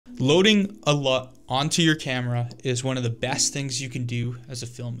Loading a LUT onto your camera is one of the best things you can do as a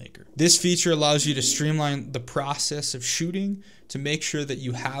filmmaker. This feature allows you to streamline the process of shooting to make sure that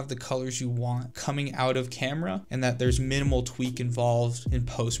you have the colors you want coming out of camera and that there's minimal tweak involved in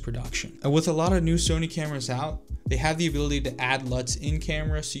post-production. And with a lot of new Sony cameras out, they have the ability to add LUTs in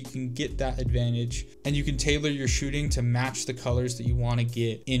camera so you can get that advantage and you can tailor your shooting to match the colors that you want to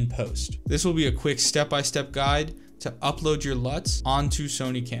get in post. This will be a quick step-by-step guide to upload your LUTs onto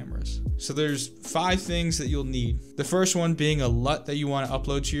Sony cameras. So there's 5 things that you'll need. The first one being a LUT that you want to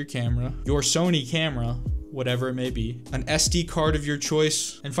upload to your camera, your Sony camera, whatever it may be, an SD card of your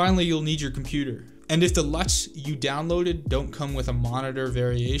choice, and finally you'll need your computer. And if the LUTs you downloaded don't come with a monitor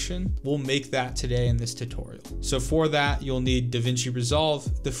variation, we'll make that today in this tutorial. So for that, you'll need Davinci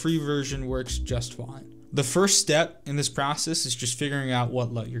Resolve. The free version works just fine. The first step in this process is just figuring out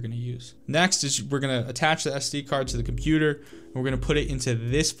what LUT you're going to use. Next is we're going to attach the SD card to the computer and we're going to put it into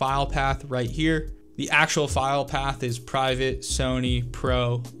this file path right here. The actual file path is private Sony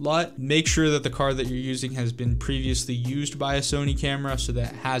Pro LUT. Make sure that the card that you're using has been previously used by a Sony camera so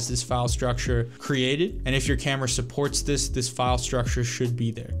that it has this file structure created. And if your camera supports this file structure should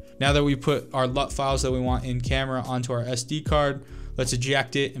be there. Now that we put our LUT files that we want in camera onto our SD card, let's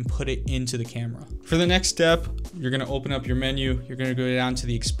eject it and put it into the camera. For the next step, you're gonna open up your menu. You're gonna go down to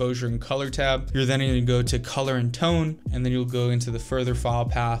the exposure and color tab. You're then gonna go to color and tone, and then you'll go into the further file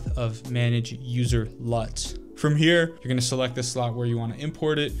path of manage user LUTs. From here, you're gonna select the slot where you wanna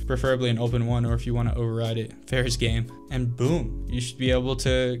import it, preferably an open one, or if you wanna override it, fair game. And boom, you should be able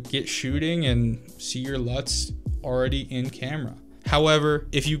to get shooting and see your LUTs already in camera. However,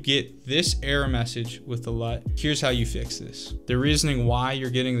 if you get this error message with the LUT, here's how you fix this. The reasoning why you're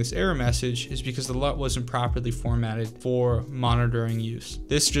getting this error message is because the LUT wasn't properly formatted for monitoring use.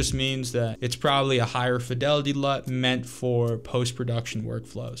 This just means that it's probably a higher fidelity LUT meant for post-production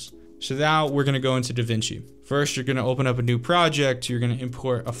workflows. So now we're gonna go into Davinci. First, you're gonna open up a new project. You're gonna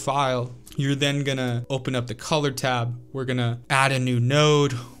import a file. You're then gonna open up the color tab. We're gonna add a new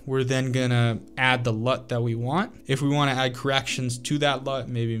node. We're then gonna add the LUT that we want. If we wanna add corrections to that LUT,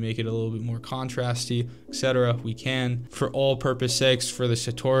 maybe make it a little bit more contrasty, etc., we can. For all purpose sakes, for this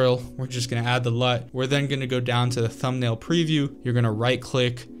tutorial, we're just gonna add the LUT. We're then gonna go down to the thumbnail preview. You're gonna right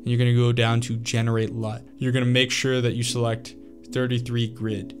click and you're gonna go down to generate LUT. You're gonna make sure that you select 33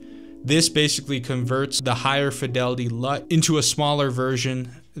 grid. This basically converts the higher fidelity LUT into a smaller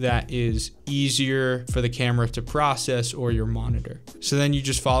version that is easier for the camera to process or your monitor. So then you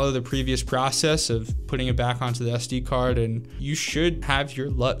just follow the previous process of putting it back onto the SD card and you should have your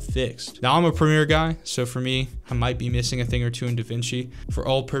LUT fixed. Now I'm a Premiere guy, so for me, I might be missing a thing or two in Davinci. For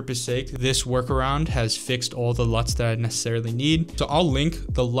all purpose sake, this workaround has fixed all the LUTs that I necessarily need. So I'll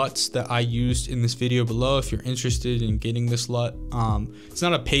link the LUTs that I used in this video below if you're interested in getting this LUT. It's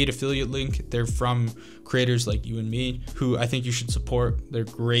not a paid affiliate link. They're from creators like you and me who I think you should support. They're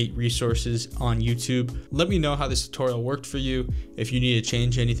great resources on YouTube. Let me know how this tutorial worked for you, if you need to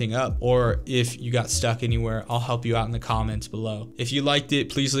change anything up, or if you got stuck anywhere. I'll help you out in the comments below. If you liked it,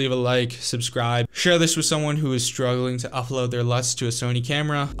 please leave a like, subscribe, share this with someone who is struggling to upload their LUTs to a Sony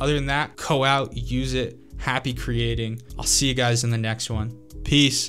camera. Other than that, go out, use it. Happy creating. I'll see you guys in the next one. Peace.